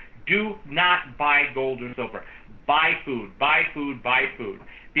 $1,000, do not buy gold or silver. Buy food, buy food, buy food.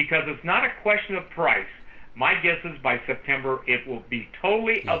 Because it's not a question of price. My guess is by September it will be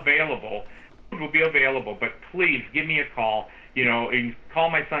totally available. Food will be available, but please give me a call. You can call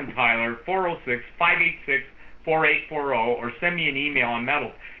my son Tyler, 406-586-4840, or send me an email on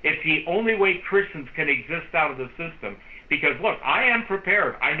metals. It's the only way Christians can exist out of the system. Because, look, I am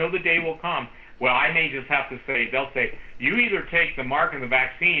prepared. I know the day will come. Well, I may just have to say, they'll say, you either take the mark and the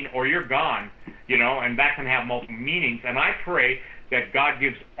vaccine or you're gone, and that can have multiple meanings. And I pray that God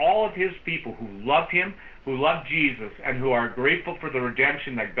gives all of his people who love him, who love Jesus, and who are grateful for the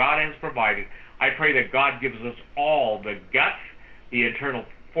redemption that God has provided, I pray that God gives us all the guts, the internal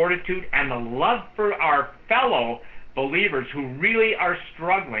fortitude, and the love for our fellow believers who really are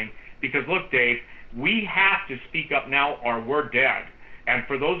struggling. Because, look, Dave, we have to speak up now or we're dead. And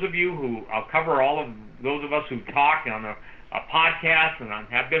for those of you who, I'll cover all of those of us who talk on a podcast and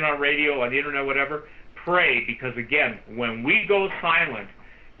have been on radio, on the internet, whatever, pray, because again, when we go silent,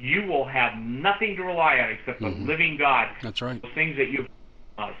 you will have nothing to rely on except the living God. That's right. The things that you've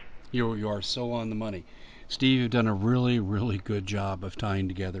us. You are so on the money. Steve, you've done a really, really good job of tying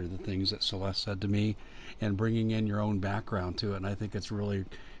together the things that Celeste said to me and bringing in your own background to it. And I think it's really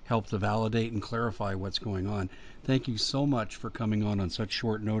helped to validate and clarify what's going on. Thank you so much for coming on such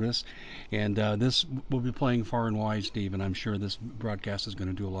short notice. And this will be playing far and wide, Steve, and I'm sure this broadcast is going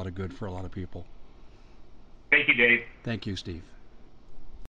to do a lot of good for a lot of people. Thank you, Dave. Thank you, Steve.